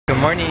Good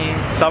morning.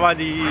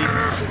 Sawadee.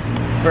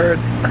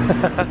 Birds.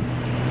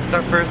 It's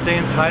our first day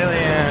in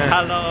Thailand.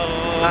 Hello.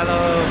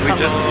 Hello. We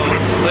just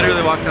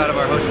literally walked out of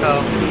our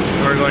hotel.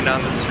 We're going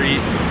down the street,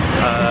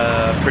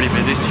 pretty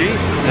busy street,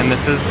 and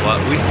this is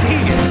what we see.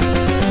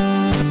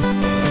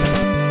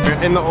 We're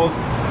in the old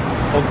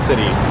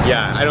city.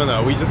 Yeah, I don't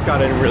know. We just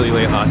got in really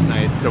late last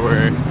night, so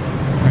we're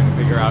trying to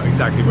figure out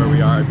exactly where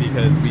we are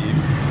because we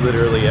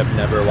literally have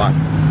never walked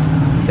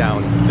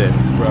down this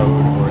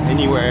road or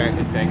anywhere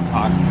in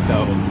Bangkok.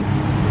 So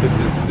this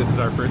is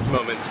our first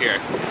moments here.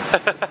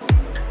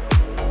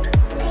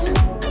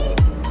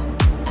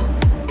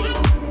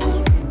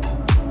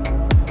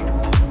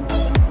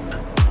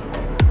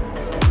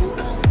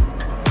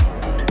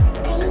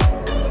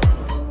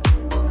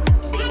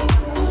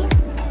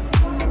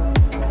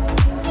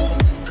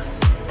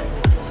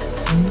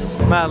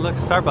 Matt, look,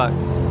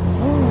 Starbucks.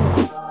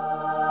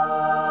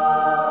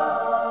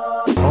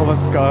 Oh,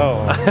 let's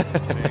go.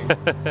 Just kidding.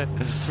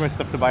 Too much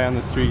stuff to buy on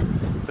the street.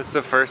 This is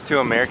the first two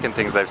American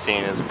things I've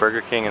seen is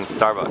Burger King and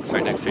Starbucks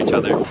right next to each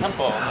other.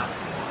 Temple.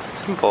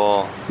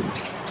 Temple.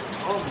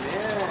 Oh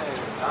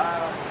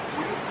man,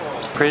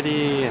 beautiful.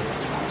 Pretty.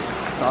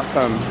 It's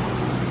awesome.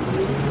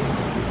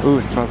 Ooh,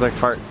 it smells like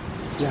farts.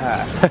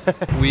 Yeah.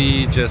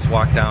 We just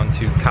walked down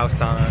to Khao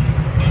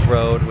San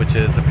Road, which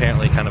is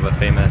apparently kind of a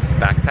famous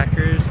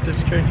backpackers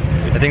district.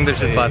 I think there's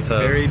just lots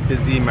of very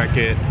busy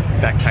market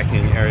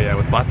backpacking area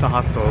with lots of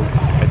hostels,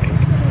 I think.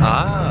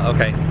 Ah,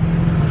 okay.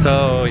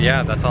 So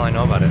yeah, that's all I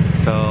know about it.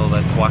 So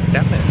let's walk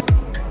down it.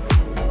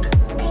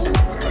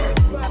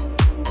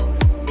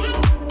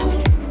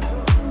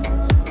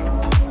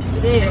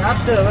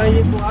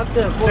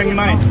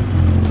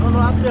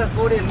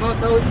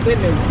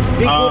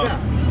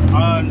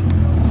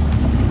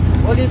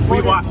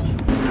 We watch.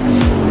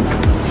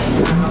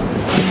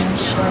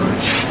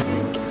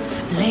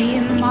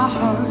 Laying my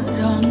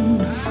heart on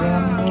the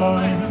front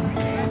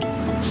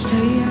line,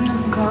 staying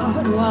of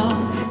God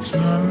while it's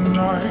not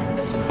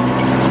nice.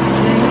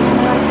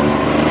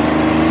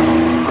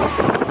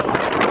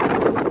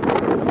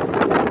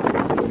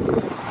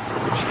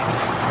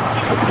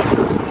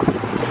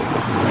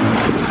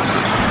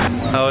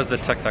 How was the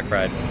tuk-tuk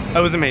ride? That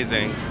was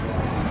amazing.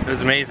 It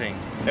was amazing.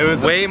 It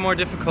was way more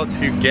difficult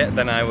to get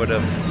than I would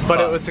have but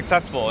thought. it was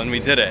successful and we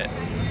did it.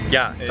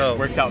 Yeah, so it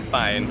worked out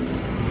fine.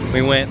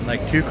 We went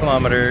like 2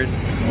 kilometers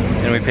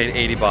and we paid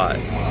 80 baht.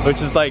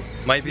 Which is like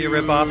might be a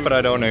rip-off, but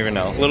I don't even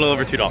know. A little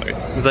over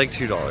 $2. It's like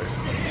 $2.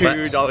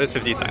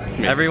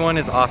 $2.50. Everyone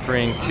is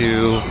offering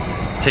to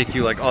take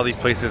you like all these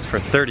places for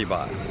 30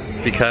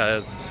 baht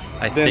because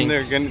I think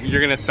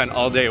you're gonna spend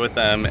all day with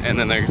them, and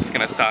then they're just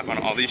gonna stop on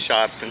all these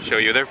shops and show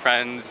you their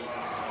friends'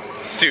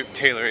 suit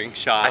tailoring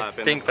shop.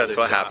 I think that's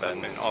what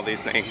happened. And all these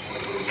things.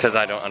 Because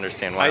I don't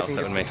understand why else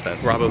that would make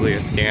sense. Probably a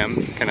scam.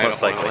 And I Most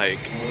don't wanna, likely.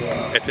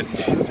 like, if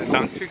it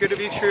sounds too good to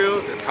be true,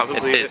 it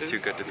probably is too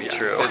good to be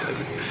true.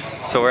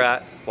 So we're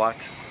at Wat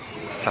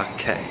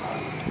Sake.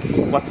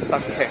 Wat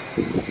Sake.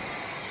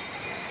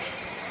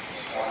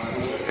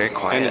 Very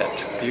quiet. And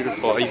it's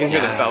beautiful. You can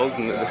hear the bells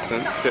in the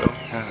distance too.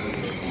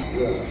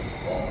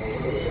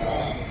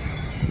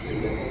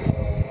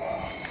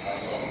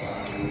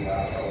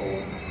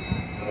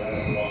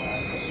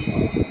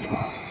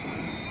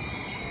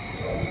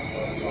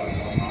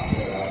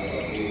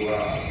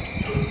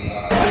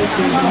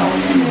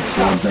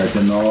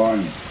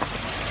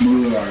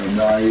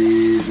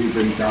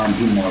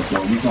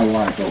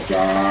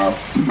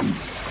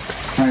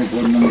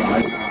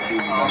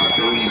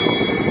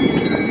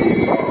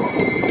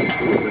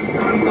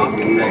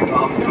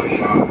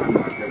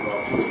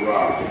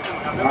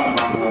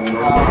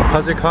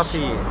 How's your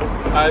coffee?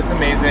 It's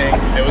amazing.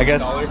 It was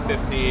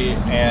 $1.50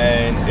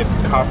 and it's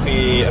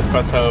coffee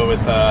espresso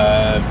with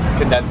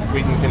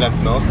sweetened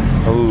condensed milk.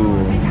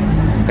 Ooh.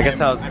 I guess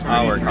how's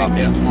our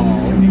coffee?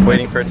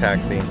 Waiting for a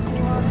taxi.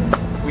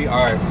 We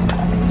are.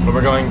 But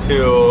we're going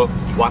to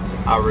Wat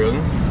Arun,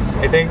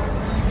 I think.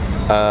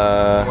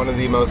 One of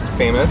the most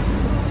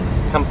famous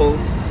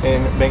temples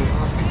in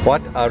Bangkok.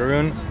 Wat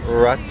Arun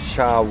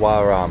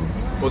Ratchawaram.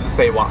 We'll just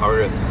say Wat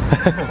Arun.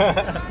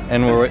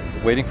 And we're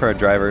waiting for a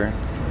driver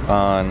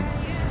on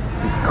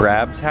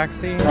Grab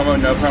taxi. Promo,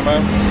 no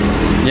promo?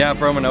 Yeah,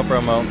 promo, no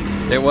promo.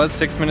 It was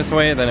 6 minutes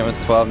away, then it was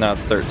 12, now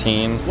it's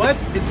 13. What?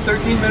 It's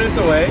 13 minutes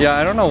away? Yeah,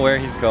 I don't know where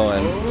he's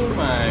going. Oh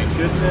my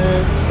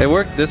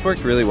goodness. This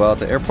worked really well at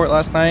the airport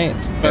last night.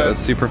 It was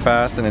super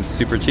fast and it's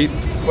super cheap.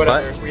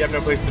 Whatever, we have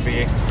no place to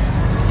be.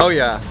 Oh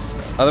yeah.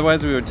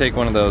 Otherwise we would take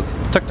one of those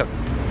tuk-tuks.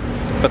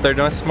 But they're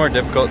much more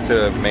difficult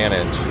to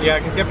manage. Yeah,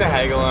 because you have to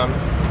haggle them.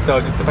 So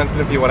it just depends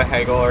on if you want to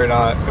haggle or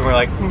not. And we're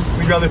like,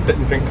 we'd rather sit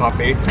and drink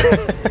coffee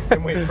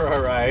and wait for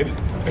our ride.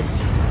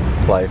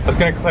 Life. I was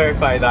going to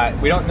clarify that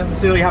we don't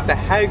necessarily have to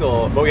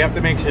haggle, but we have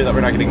to make sure that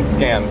we're not getting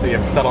scammed. So you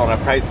have to settle on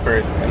a price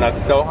first. And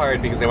that's so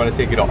hard because they want to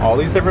take you to all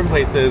these different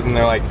places and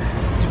they're like,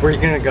 we're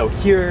going to go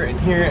here and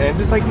here. And it's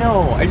just like,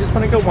 no, I just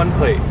want to go one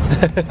place.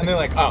 And they're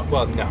like, oh,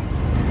 well, no.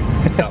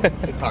 So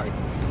it's hard.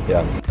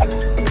 Yeah.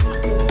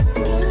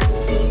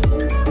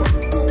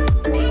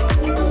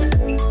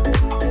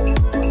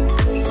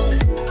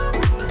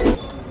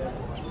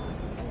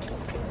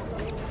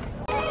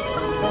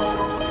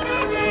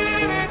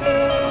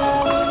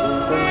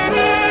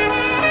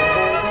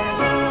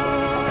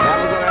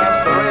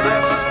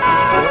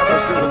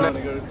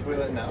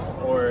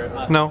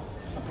 No.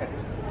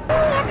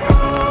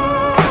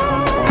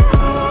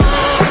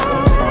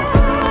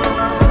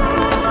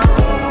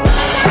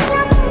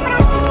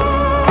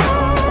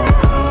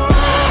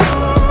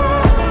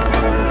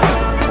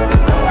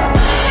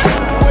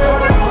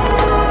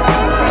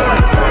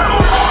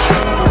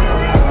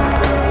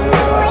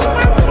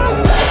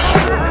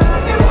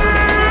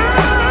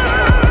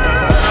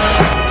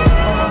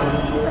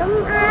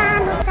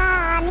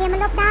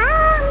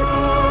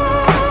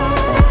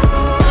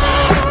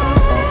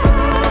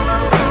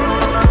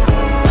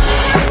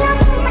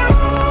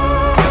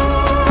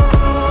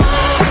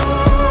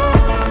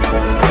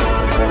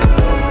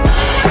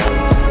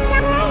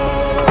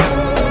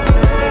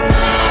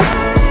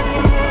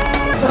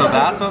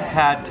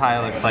 Pad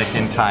Thai looks like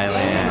in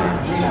Thailand.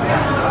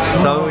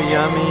 So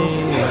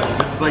yummy.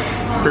 This is like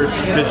first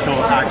official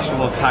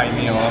actual Thai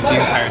meal the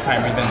entire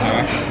time we've been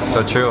here.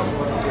 So true.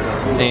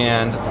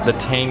 And the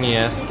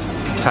tangiest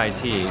Thai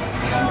tea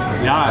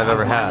I've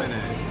ever had.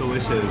 It's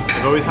delicious.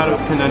 I've always had a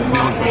condensed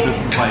milk, but this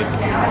is like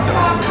so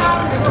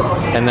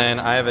good. And then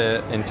I have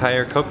an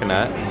entire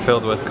coconut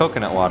filled with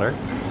coconut water.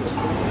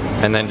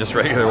 And then just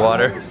regular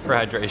water for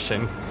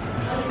hydration.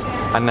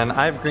 And then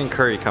I have green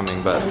curry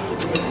coming, but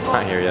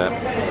not here yet.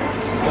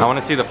 I want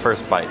to see the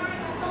first bite.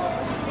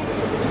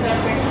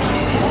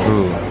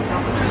 Ooh,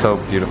 so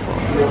beautiful.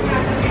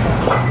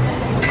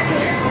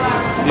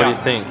 What do you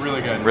think? It's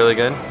really good. Really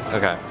good?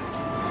 Okay.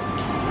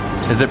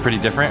 Is it pretty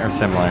different or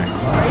similar?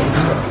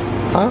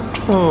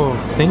 Oh,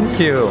 thank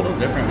you. It's a little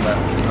different, but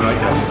I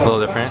like it. A little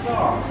different?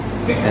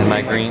 And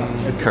my green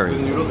curry.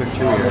 The noodles are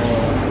chewier.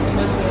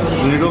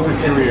 The noodles are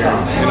chewier,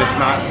 and it's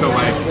not so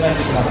like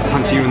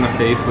punch you in the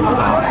face with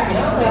sauce.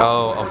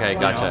 Oh, okay,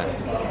 gotcha.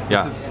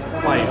 Yeah. It's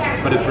just slight,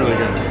 but it's really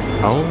good.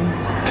 Oh.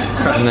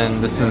 And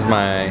then this is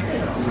my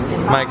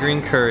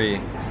green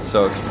curry.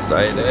 So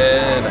excited.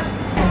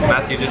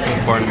 Matthew just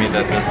informed me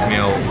that this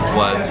meal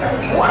was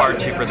far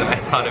cheaper than I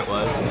thought it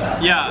was.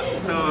 Yeah,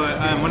 so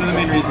one of the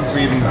main reasons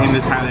we even came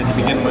to Thailand to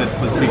begin with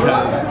was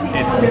because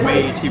it's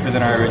way cheaper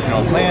than our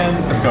original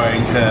plans of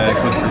going to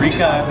Costa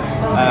Rica.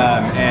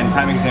 And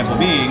prime example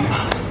being,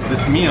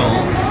 this meal,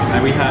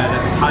 we had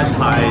pad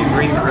Thai,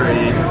 green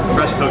curry,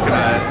 fresh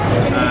coconut,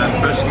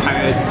 fresh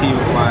Thai iced tea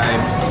with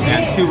lime,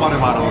 and 2 water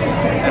bottles.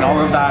 And all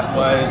of that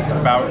was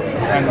about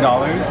 $10,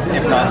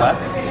 if not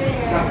less.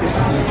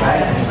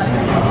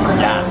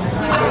 Yeah.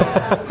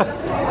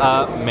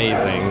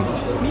 Amazing.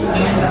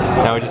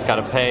 Now we just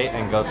gotta pay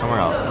and go somewhere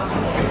else.